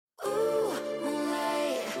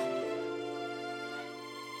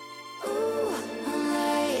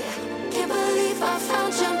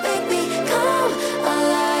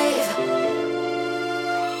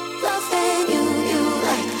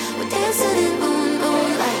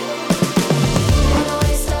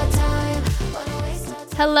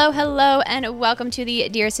Hello, and welcome to the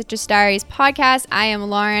Dear Citrus Diaries podcast. I am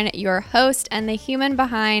Lauren, your host, and the human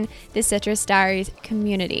behind the Citrus Diaries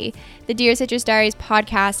community. The Dear Citrus Diaries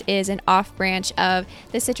podcast is an off-branch of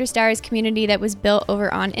the Citrus Diaries community that was built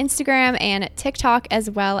over on Instagram and TikTok, as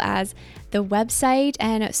well as the website,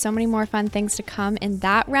 and so many more fun things to come in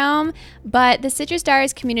that realm. But the Citrus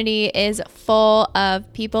Diaries community is full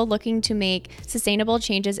of people looking to make sustainable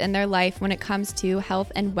changes in their life when it comes to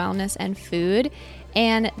health and wellness and food.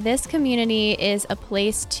 And this community is a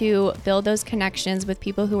place to build those connections with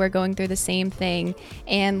people who are going through the same thing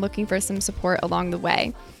and looking for some support along the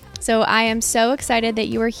way. So I am so excited that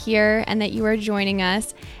you are here and that you are joining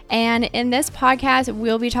us. And in this podcast,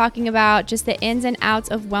 we'll be talking about just the ins and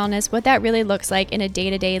outs of wellness, what that really looks like in a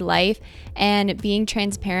day-to-day life, and being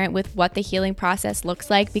transparent with what the healing process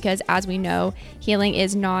looks like, because as we know, healing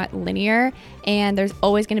is not linear and there's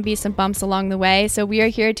always going to be some bumps along the way. So we are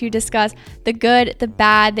here to discuss the good, the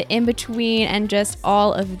bad, the in-between, and just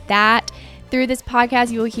all of that. Through this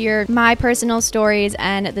podcast, you will hear my personal stories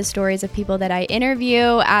and the stories of people that I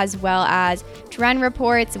interview, as well as trend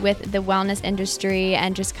reports with the wellness industry,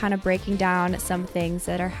 and just kind of breaking down some things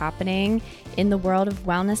that are happening in the world of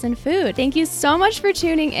wellness and food. Thank you so much for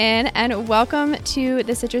tuning in, and welcome to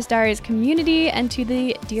the Citrus Diaries community and to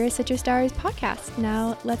the Dear Citrus Diaries podcast.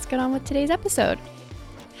 Now, let's get on with today's episode.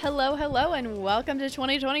 Hello, and welcome to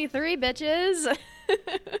 2023, bitches.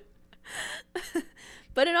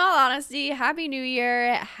 But in all honesty, Happy New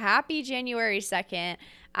Year, happy January 2nd.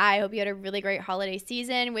 I hope you had a really great holiday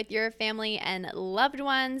season with your family and loved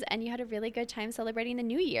ones, and you had a really good time celebrating the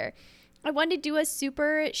new year. I wanted to do a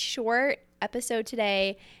super short episode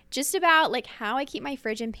today just about like how I keep my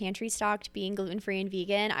fridge and pantry stocked being gluten-free and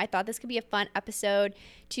vegan. I thought this could be a fun episode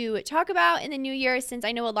to talk about in the new year, since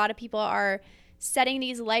I know a lot of people are setting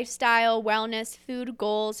these lifestyle, wellness, food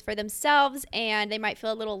goals for themselves, and they might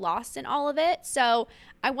feel a little lost in all of it. So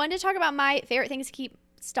I wanted to talk about my favorite things to keep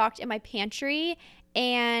stocked in my pantry,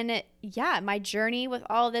 and yeah, my journey with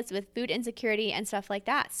all of this, with food insecurity and stuff like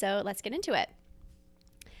that. So let's get into it.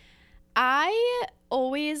 I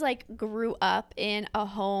always grew up in a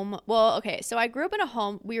home. So I grew up in a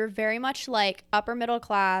home. We were very much like upper middle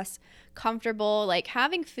class, comfortable. Like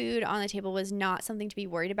having food on the table was not something to be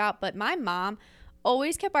worried about. But my mom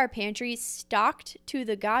always kept our pantry stocked to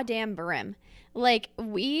the goddamn brim. Like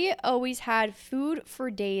we always had food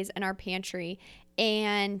for days in our pantry,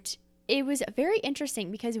 and it was very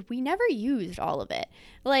interesting because we never used all of it.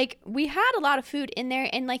 Like we had a lot of food in there,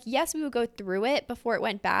 and yes, we would go through it before it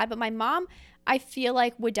went bad, but my mom, I feel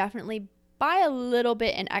like, would definitely buy a little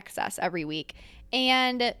bit in excess every week.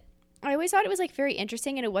 And I always thought it was very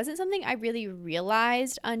interesting, and it wasn't something I really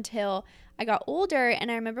realized until I got older.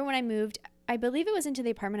 And I remember when I moved, I believe it was into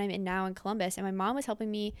the apartment I'm in now in Columbus, and my mom was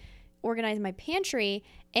helping me organize my pantry,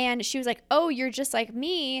 and she was like, "Oh, you're just like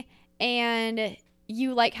me, and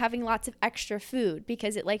you like having lots of extra food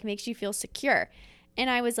because it makes you feel secure." And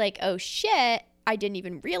I was like, "Oh shit, I didn't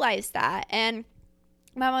even realize that." And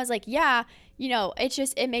Mama was like, "Yeah,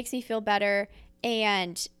 it makes me feel better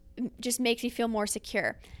and just makes me feel more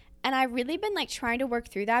secure." And I've really been trying to work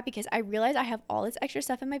through that, because I realize I have all this extra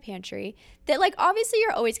stuff in my pantry that obviously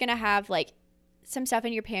you're always going to have some stuff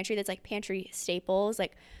in your pantry that's pantry staples,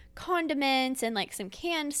 condiments and some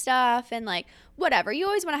canned stuff and whatever. You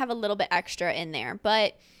always want to have a little bit extra in there.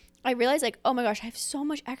 But I realized oh my gosh, I have so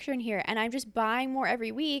much extra in here, and I'm just buying more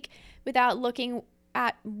every week without looking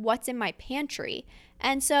at what's in my pantry.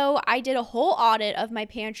 And so I did a whole audit of my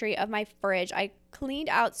pantry, of my fridge. I cleaned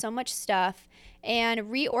out so much stuff and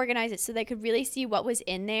reorganized it so that I could really see what was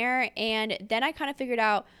in there. And then I kind of figured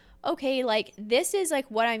out, okay, this is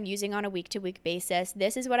what I'm using on a week-to-week basis.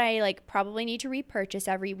 This is what I probably need to repurchase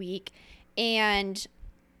every week. And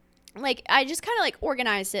I just kind of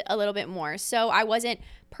organized it a little bit more, so I wasn't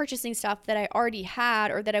purchasing stuff that I already had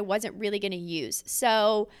or that I wasn't really going to use.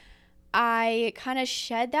 So I kind of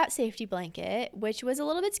shed that safety blanket, which was a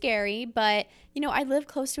little bit scary, but I live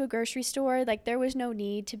close to a grocery store. There was no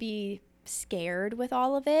need to be scared with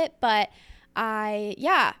all of it. But I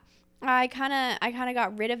kind of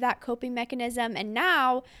got rid of that coping mechanism, and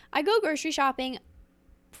now I go grocery shopping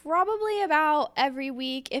probably about every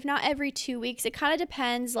week, if not every 2 weeks. It kind of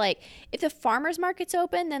depends. If the farmer's market's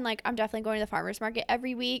open, then I'm definitely going to the farmer's market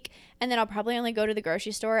every week, and then I'll probably only go to the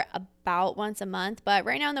grocery store about once a month. But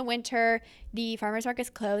right now in the winter, the farmer's market's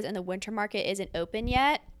closed and the winter market isn't open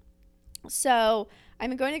yet. So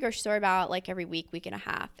I'm going to the grocery store about every week and a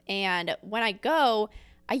half. And when I go,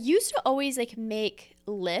 I used to always make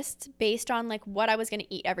lists based on what I was going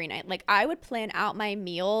to eat every night. I would plan out my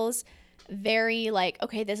meals very like,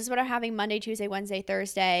 okay, this is what I'm having Monday, Tuesday, Wednesday,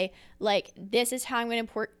 Thursday. Like, this is how I'm going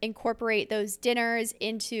to incorporate those dinners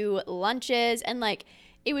into lunches. And like,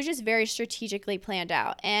 it was just very strategically planned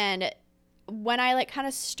out. And when I like kind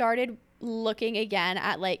of started looking again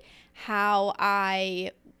at like how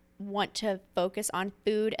I want to focus on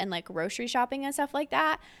food and like grocery shopping and stuff like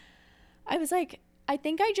that, I was like, I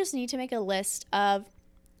think I just need to make a list of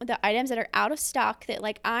the items that are out of stock that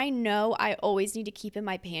like I know I always need to keep in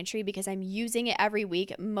my pantry because I'm using it every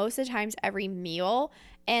week, most of the times every meal.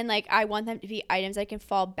 And like I want them to be items I can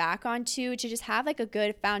fall back onto to just have like a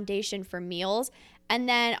good foundation for meals. And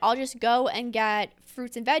then I'll just go and get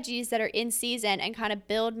fruits and veggies that are in season and kind of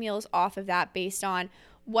build meals off of that based on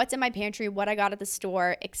what's in my pantry, what I got at the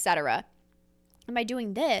store, etc. And by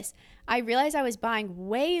doing this, I realized I was buying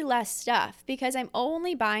way less stuff because I'm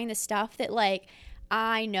only buying the stuff that like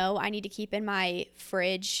I know I need to keep in my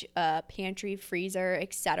fridge, pantry, freezer,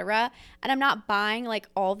 etc. And I'm not buying like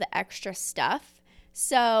all the extra stuff.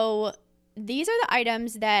 So these are the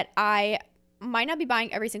items that I might not be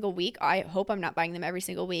buying every single week. I hope I'm not buying them every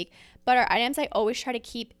single week, but are items I always try to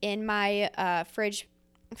keep in my fridge,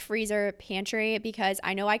 freezer, pantry because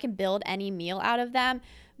I know I can build any meal out of them,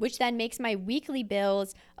 which then makes my weekly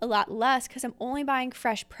bills a lot less because I'm only buying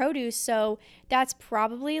fresh produce. So that's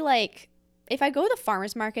probably like, if I go to the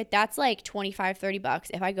farmer's market, that's like 25,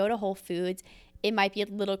 $30. If I go to Whole Foods, it might be a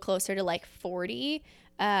little closer to like 40,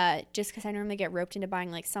 just because I normally get roped into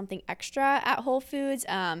buying like something extra at Whole Foods.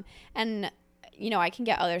 And you know, I can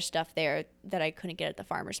get other stuff there that I couldn't get at the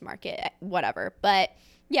farmer's market, whatever. But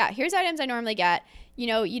yeah, here's items I normally get. You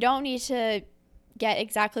know, you don't need to get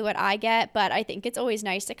exactly what I get, but I think it's always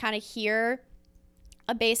nice to kind of hear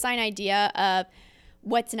a baseline idea of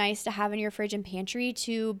what's nice to have in your fridge and pantry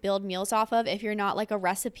to build meals off of if you're not like a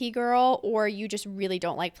recipe girl or you just really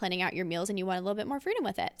don't like planning out your meals and you want a little bit more freedom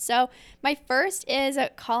with it. So my first is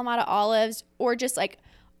Kalamata olives, or just like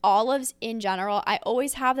olives in general. I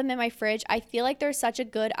always have them in my fridge. I feel like they're such a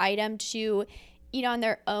good item to eat on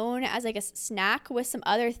their own as like a snack with some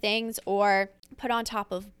other things, or put on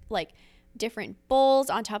top of like different bowls,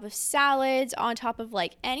 on top of salads, on top of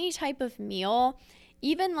like any type of meal,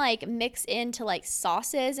 even like mix into like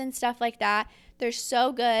sauces and stuff like that. They're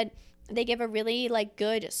so good. They give a really like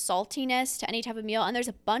good saltiness to any type of meal, and there's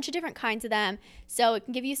a bunch of different kinds of them, so it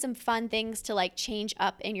can give you some fun things to like change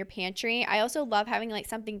up in your pantry. I also love having like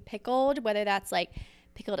something pickled, whether that's like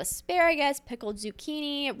pickled asparagus, pickled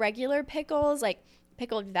zucchini, regular pickles, like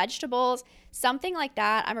pickled vegetables, something like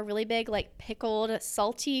that. I'm a really big like pickled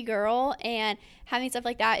salty girl, and having stuff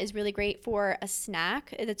like that is really great for a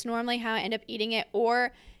snack. That's normally how I end up eating it,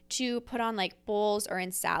 or to put on like bowls or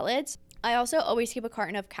in salads. I also always keep a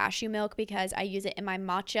carton of cashew milk because I use it in my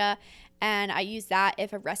matcha, and I use that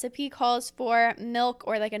if a recipe calls for milk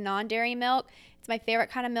or like a non-dairy milk. It's my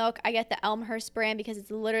favorite kind of milk. I get the Elmhurst brand because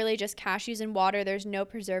it's literally just cashews and water. There's no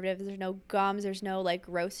preservatives, there's no gums, there's no like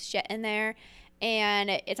gross shit in there. And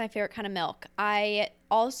it's my favorite kind of milk. I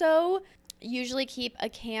also usually keep a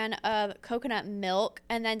can of coconut milk,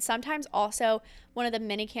 and then sometimes also one of the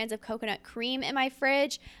mini cans of coconut cream in my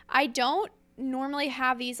fridge. I don't normally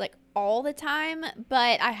have these like all the time,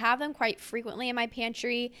 but I have them quite frequently in my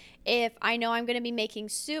pantry if I know I'm going to be making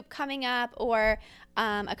soup coming up, or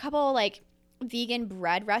a couple like vegan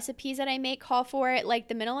bread recipes that I make call for it, like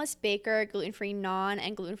the Minimalist Baker gluten-free naan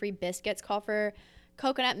and gluten-free biscuits call for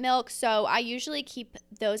coconut milk. So I usually keep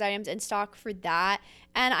those items in stock for that.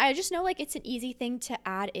 And I just know like it's an easy thing to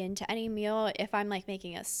add into any meal if I'm like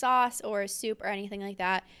making a sauce or a soup or anything like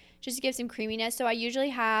that, just to give some creaminess. So I usually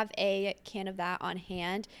have a can of that on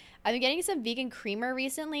hand. I've been getting some vegan creamer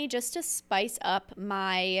recently just to spice up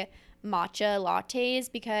my matcha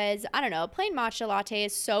lattes because I don't know, plain matcha latte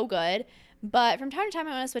is so good, but from time to time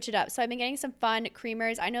I want to switch it up. So I've been getting some fun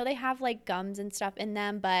creamers. I know they have like gums and stuff in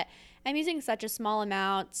them, but I'm using such a small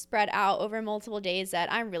amount spread out over multiple days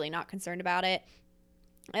that I'm really not concerned about it.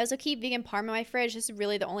 I also keep vegan parm in my fridge. This is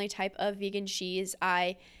really the only type of vegan cheese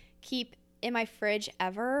I keep in my fridge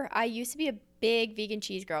ever. I used to be a big vegan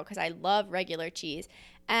cheese girl because I love regular cheese.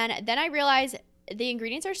 And then I realized the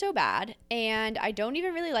ingredients are so bad and I don't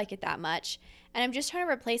even really like it that much. And I'm just trying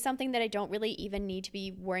to replace something that I don't really even need to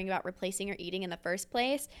be worrying about replacing or eating in the first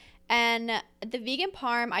place. And the vegan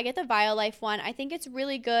parm, I get the Violife one. I think it's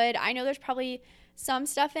really good. I know there's probably some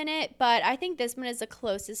stuff in it, but I think this one is the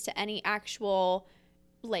closest to any actual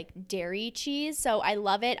like dairy cheese. So I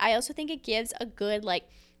love it. I also think it gives a good like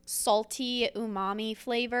salty umami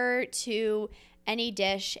flavor to any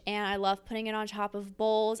dish, and I love putting it on top of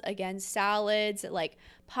bowls, again, salads, like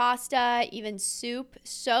pasta, even soup.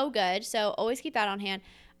 So good. So always keep that on hand.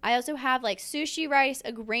 I also have like sushi rice,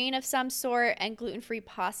 a grain of some sort, and gluten-free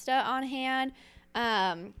pasta on hand.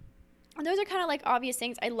 And those are kind of like obvious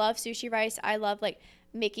things. I love sushi rice. I love like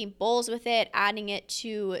making bowls with it, adding it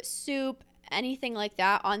to soup, anything like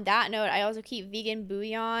that. On that note, I also keep vegan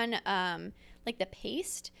bouillon, like the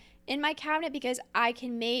paste, in my cabinet because I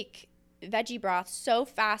can make veggie broth so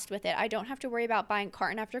fast with it. I don't have to worry about buying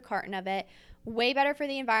carton after carton of it. Way better for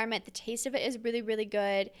the environment. The taste of it is really, really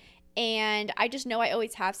good. And I just know I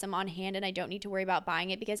always have some on hand and I don't need to worry about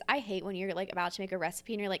buying it because I hate when you're like about to make a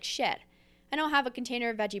recipe and you're like, shit, I don't have a container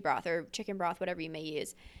of veggie broth or chicken broth, whatever you may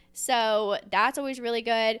use. So that's always really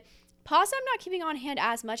good. Pasta, I'm not keeping on hand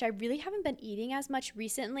as much. I really haven't been eating as much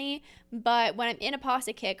recently, but when I'm in a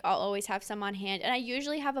pasta kick, I'll always have some on hand. And I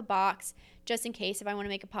usually have a box just in case if I want to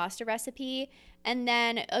make a pasta recipe. And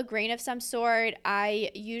then a grain of some sort. I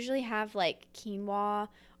usually have like quinoa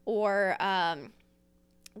or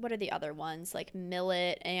what are the other ones? Like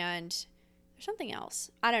millet and something else.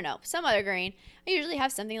 I don't know. Some other grain. I usually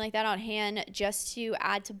have something like that on hand just to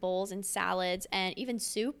add to bowls and salads and even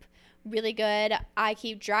soup. Really good. I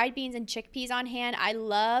keep dried beans and chickpeas on hand. I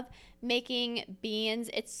love making beans.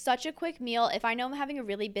 It's such a quick meal. If I know I'm having a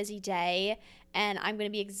really busy day and I'm going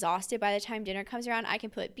to be exhausted by the time dinner comes around, I can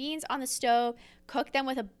put beans on the stove, cook them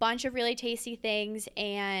with a bunch of really tasty things,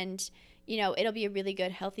 and it'll be a really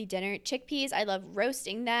good healthy dinner. Chickpeas, I love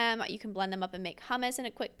roasting them. You can blend them up and make hummus in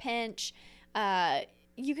a quick pinch.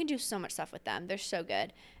 You can do so much stuff with them. They're so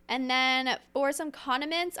good. And then for some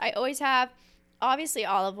condiments, I always have obviously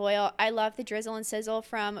olive oil. I love the Drizzle and Sizzle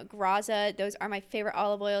from Graza. Those are my favorite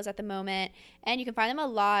olive oils at the moment. And you can find them a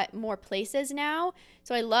lot more places now.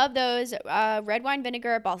 So I love those. Red wine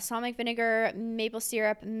vinegar, balsamic vinegar, maple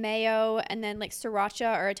syrup, mayo, and then like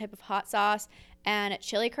sriracha or a type of hot sauce and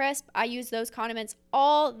chili crisp. I use those condiments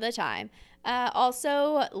all the time.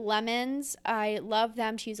 Also lemons. I love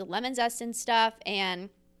them to use a lemon zest and stuff and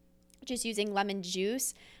just using lemon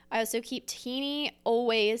juice. I also keep tahini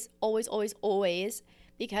always, always, always, always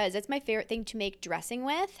because it's my favorite thing to make dressing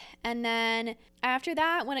with. And then after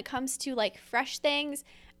that, when it comes to like fresh things,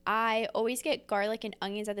 I always get garlic and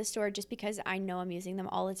onions at the store just because I know I'm using them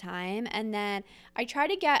all the time. And then I try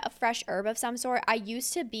to get a fresh herb of some sort. I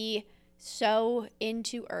used to be so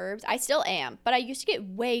into herbs. I still am, but I used to get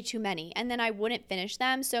way too many and then I wouldn't finish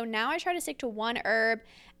them. So now I try to stick to one herb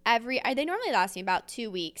they normally last me about 2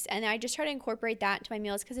 weeks, and I just try to incorporate that into my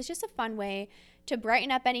meals because it's just a fun way to brighten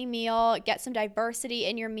up any meal, get some diversity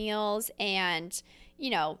in your meals, and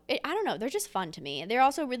I don't know, they're just fun to me. They're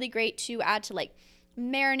also really great to add to like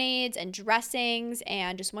marinades and dressings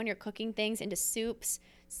and just when you're cooking things into soups.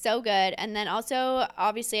 So good. And then also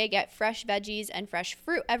obviously I get fresh veggies and fresh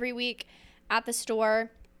fruit every week at the store.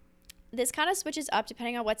 This kind of switches up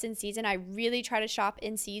depending on what's in season. I really try to shop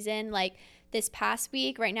in season. Like this past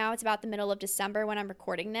week, right now it's about the middle of December when I'm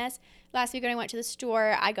recording this. Last week when I went to the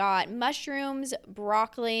store, I got mushrooms,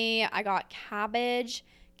 broccoli, I got cabbage,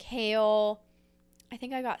 kale, I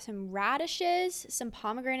think I got some radishes, some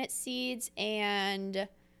pomegranate seeds, and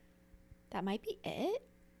that might be it.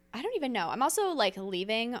 I don't even know. I'm also like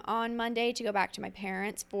leaving on Monday to go back to my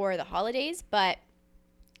parents for the holidays, but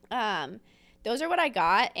those are what I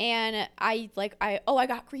got. And I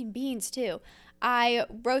got green beans too. I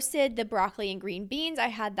roasted the broccoli and green beans. I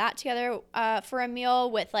had that together for a meal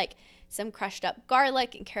with like some crushed up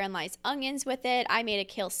garlic and caramelized onions with it. I made a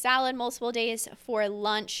kale salad multiple days for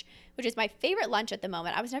lunch, which is my favorite lunch at the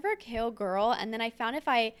moment. I was never a kale girl, and then I found if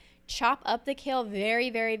I chop up the kale very,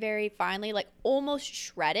 very, very finely, like almost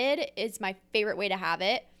shredded, is my favorite way to have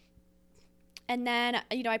it. And then,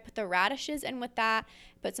 I put the radishes in with that,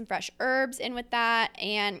 put some fresh herbs in with that,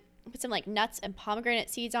 and put some like nuts and pomegranate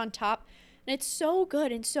seeds on top. And it's so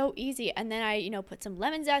good and so easy. And then I, put some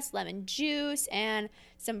lemon zest, lemon juice, and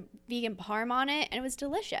some vegan parm on it. And it was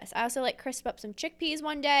delicious. I also like crisp up some chickpeas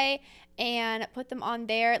one day and put them on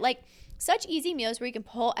there. Like such easy meals where you can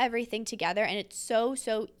pull everything together. And it's so,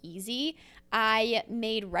 so easy. I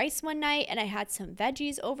made rice one night and I had some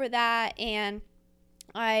veggies over that. And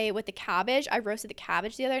with the cabbage, I roasted the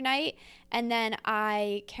cabbage the other night. And then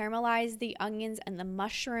I caramelized the onions and the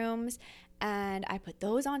mushrooms. And I put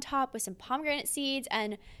those on top with some pomegranate seeds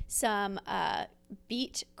and some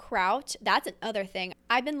beet kraut. That's another thing.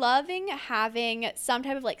 I've been loving having some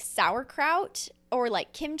type of like sauerkraut or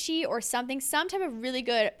like kimchi or some type of really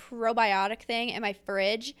good probiotic thing in my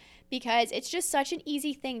fridge because it's just such an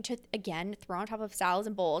easy thing to, again, throw on top of salads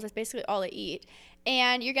and bowls. That's basically all I eat.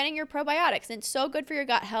 And you're getting your probiotics, and it's so good for your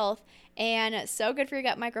gut health and so good for your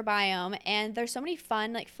gut microbiome. And there's so many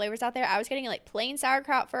fun like flavors out there. I was getting like plain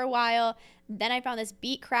sauerkraut for a while. Then I found this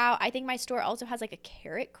beet kraut. I think my store also has like a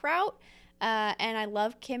carrot kraut. And I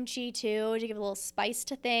love kimchi too, to give a little spice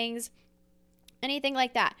to things. Anything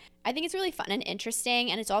like that. I think it's really fun and interesting,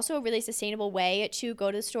 and it's also a really sustainable way to go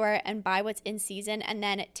to the store and buy what's in season and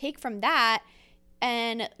then take from that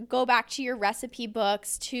and go back to your recipe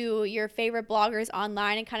books, to your favorite bloggers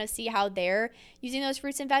online, and kind of see how they're using those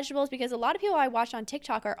fruits and vegetables, because a lot of people I watch on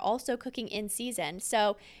TikTok are also cooking in season.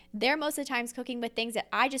 So they're most of the times cooking with things that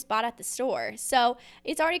I just bought at the store. So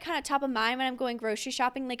it's already kind of top of mind when I'm going grocery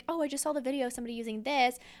shopping, like, oh, I just saw the video of somebody using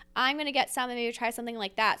this. I'm going to get some and maybe try something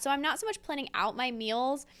like that. So I'm not so much planning out my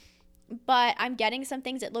meals, but I'm getting some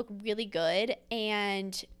things that look really good,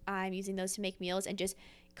 and I'm using those to make meals and just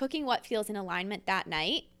cooking what feels in alignment that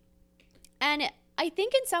night. And I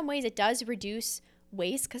think in some ways it does reduce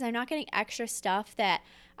waste, because I'm not getting extra stuff that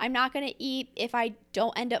I'm not going to eat if I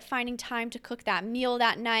don't end up finding time to cook that meal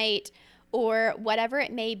that night or whatever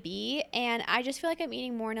it may be. And I just feel like I'm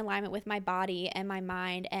eating more in alignment with my body and my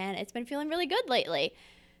mind, and it's been feeling really good lately.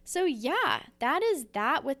 So yeah, that is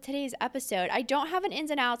that with today's episode. I don't have an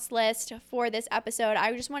ins and outs list for this episode.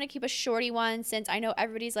 I just want to keep a shorty one, since I know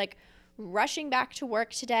everybody's like rushing back to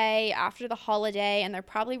work today after the holiday, and they're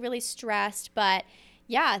probably really stressed. But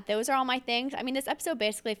yeah, those are all my things. I mean, this episode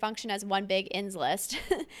basically functioned as one big ins list.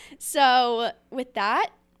 So with that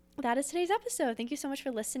is today's episode. Thank you so much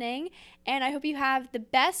for listening, and I hope you have the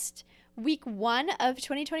best week 1 of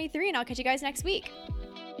 2023, and I'll catch you guys next week.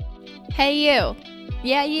 Hey you.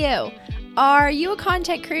 Yeah, you. Are you a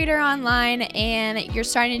content creator online and you're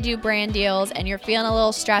starting to do brand deals and you're feeling a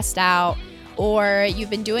little stressed out, or you've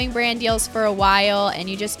been doing brand deals for a while and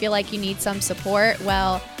you just feel like you need some support?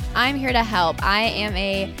 Well, I'm here to help. I am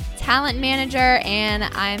a talent manager, and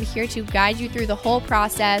I'm here to guide you through the whole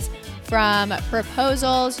process, from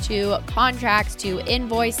proposals to contracts to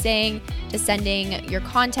invoicing to sending your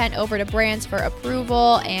content over to brands for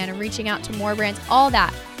approval and reaching out to more brands, all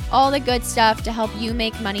that. All the good stuff to help you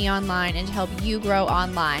make money online and to help you grow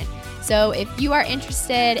online. So if you are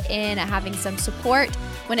interested in having some support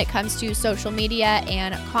when it comes to social media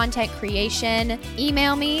and content creation,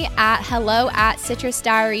 email me at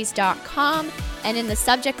hello@citrusdiaries.com, and in the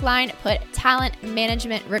subject line, put talent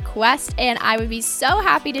management request, and I would be so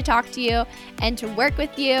happy to talk to you and to work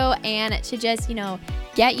with you and to just,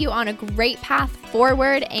 get you on a great path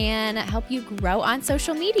forward and help you grow on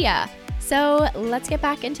social media. So let's get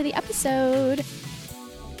back into the episode.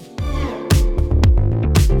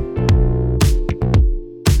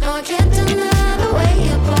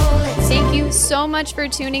 Thank you so much for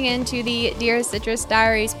tuning in to the Dear Citrus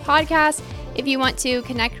Diaries podcast. If you want to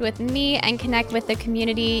connect with me and connect with the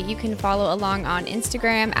community, you can follow along on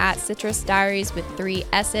Instagram at Citrus Diaries with 3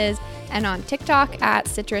 S's, and on TikTok at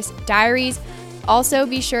Citrus Diaries. Also,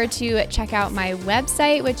 be sure to check out my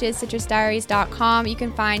website, which is citrusdiaries.com. You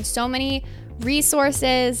can find so many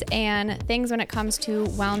resources and things when it comes to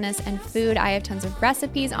wellness and food. I have tons of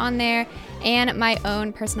recipes on there, and my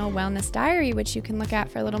own personal wellness diary, which you can look at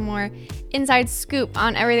for a little more inside scoop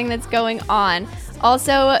on everything that's going on.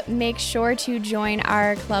 Also, make sure to join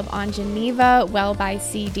our club on Geneva, Well by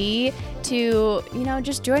CD, to,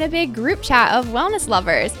 just join a big group chat of wellness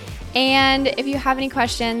lovers. And if you have any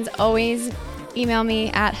questions, always email me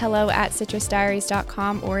at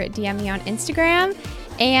hello@citrusdiaries.com or DM me on Instagram.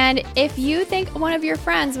 And if you think one of your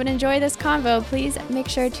friends would enjoy this convo, please make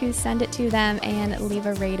sure to send it to them and leave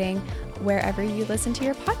a rating wherever you listen to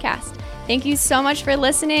your podcast. Thank you so much for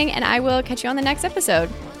listening, and I will catch you on the next episode.